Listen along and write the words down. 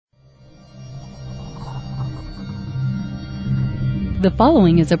The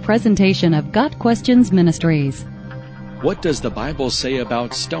following is a presentation of Got Questions Ministries. What does the Bible say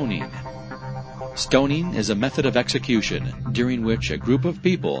about stoning? Stoning is a method of execution during which a group of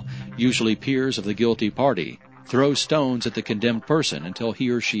people, usually peers of the guilty party, throw stones at the condemned person until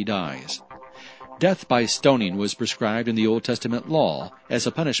he or she dies. Death by stoning was prescribed in the Old Testament law as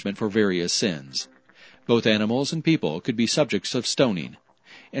a punishment for various sins. Both animals and people could be subjects of stoning,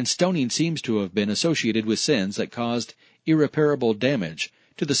 and stoning seems to have been associated with sins that caused irreparable damage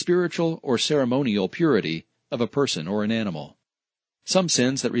to the spiritual or ceremonial purity of a person or an animal. Some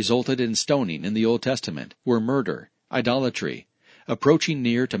sins that resulted in stoning in the Old Testament were murder, idolatry, approaching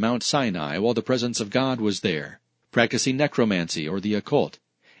near to Mount Sinai while the presence of God was there, practicing necromancy or the occult,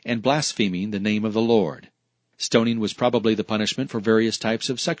 and blaspheming the name of the Lord. Stoning was probably the punishment for various types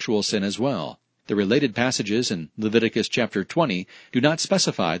of sexual sin as well. The related passages in Leviticus chapter 20 do not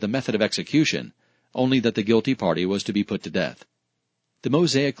specify the method of execution, only that the guilty party was to be put to death. The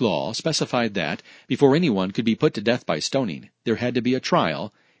Mosaic Law specified that, before anyone could be put to death by stoning, there had to be a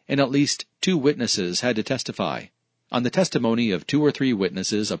trial, and at least 2 witnesses had to testify. On the testimony of 2 or 3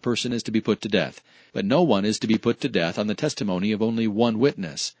 witnesses, a person is to be put to death, but no one is to be put to death on the testimony of only 1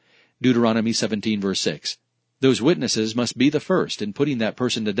 witness. Deuteronomy 17 verse 6. Those witnesses must be the first in putting that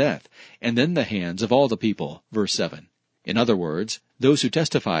person to death, and then the hands of all the people, verse 7. In other words, those who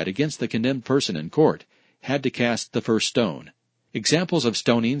testified against the condemned person in court had to cast the first stone. Examples of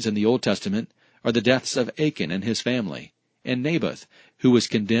stonings in the Old Testament are the deaths of Achan and his family, and Naboth, who was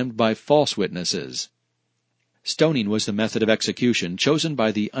condemned by false witnesses. Stoning was the method of execution chosen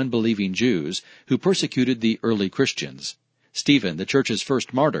by the unbelieving Jews who persecuted the early Christians. Stephen, the church's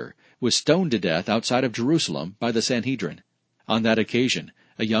first martyr, was stoned to death outside of Jerusalem by the Sanhedrin. On that occasion,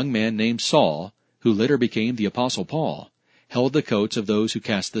 a young man named Saul, who later became the Apostle Paul, held the coats of those who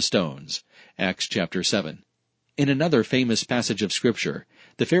cast the stones. Acts chapter 7. In another famous passage of Scripture,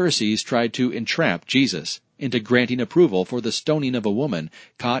 the Pharisees tried to entrap Jesus into granting approval for the stoning of a woman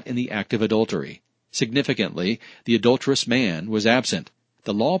caught in the act of adultery. Significantly, the adulterous man was absent.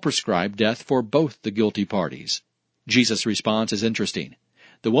 The law prescribed death for both the guilty parties. Jesus' response is interesting.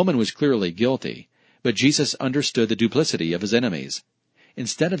 The woman was clearly guilty, but Jesus understood the duplicity of his enemies.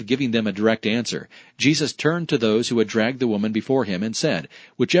 Instead of giving them a direct answer, Jesus turned to those who had dragged the woman before him and said,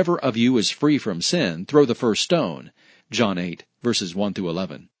 "Whichever of you is free from sin, throw the first stone." John 8, verses 1 through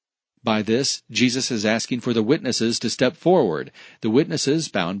 11. By this, Jesus is asking for the witnesses to step forward. The witnesses,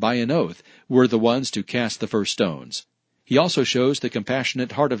 bound by an oath, were the ones to cast the first stones. He also shows the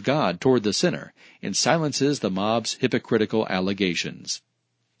compassionate heart of God toward the sinner and silences the mob's hypocritical allegations.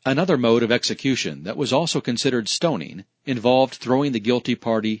 Another mode of execution that was also considered stoning involved throwing the guilty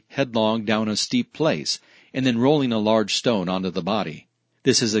party headlong down a steep place and then rolling a large stone onto the body.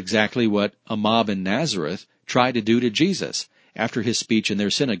 This is exactly what a mob in Nazareth tried to do to Jesus after his speech in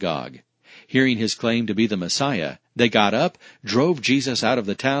their synagogue. Hearing his claim to be the Messiah, they got up, drove Jesus out of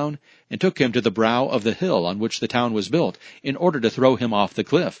the town, and took him to the brow of the hill on which the town was built in order to throw him off the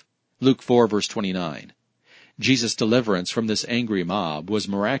cliff. Luke 4 verse 29. Jesus' deliverance from this angry mob was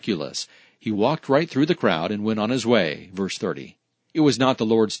miraculous. He walked right through the crowd and went on his way, verse 30. It was not the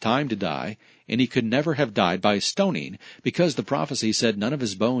Lord's time to die, and he could never have died by stoning, because the prophecy said none of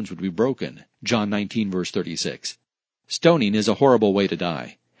his bones would be broken, John 19 verse 36. Stoning is a horrible way to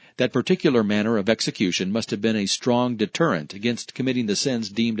die. That particular manner of execution must have been a strong deterrent against committing the sins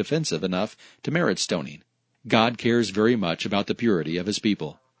deemed offensive enough to merit stoning. God cares very much about the purity of his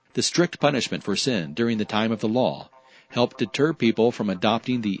people. The strict punishment for sin during the time of the law helped deter people from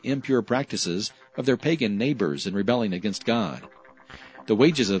adopting the impure practices of their pagan neighbors and rebelling against God. The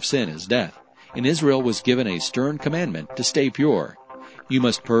wages of sin is death, and Israel was given a stern commandment to stay pure. You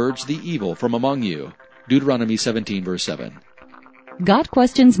must purge the evil from among you. Deuteronomy 17 verse 7. Got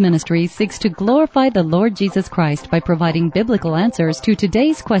Questions Ministry seeks to glorify the Lord Jesus Christ by providing biblical answers to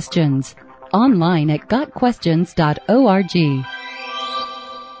today's questions. Online at GotQuestions.org.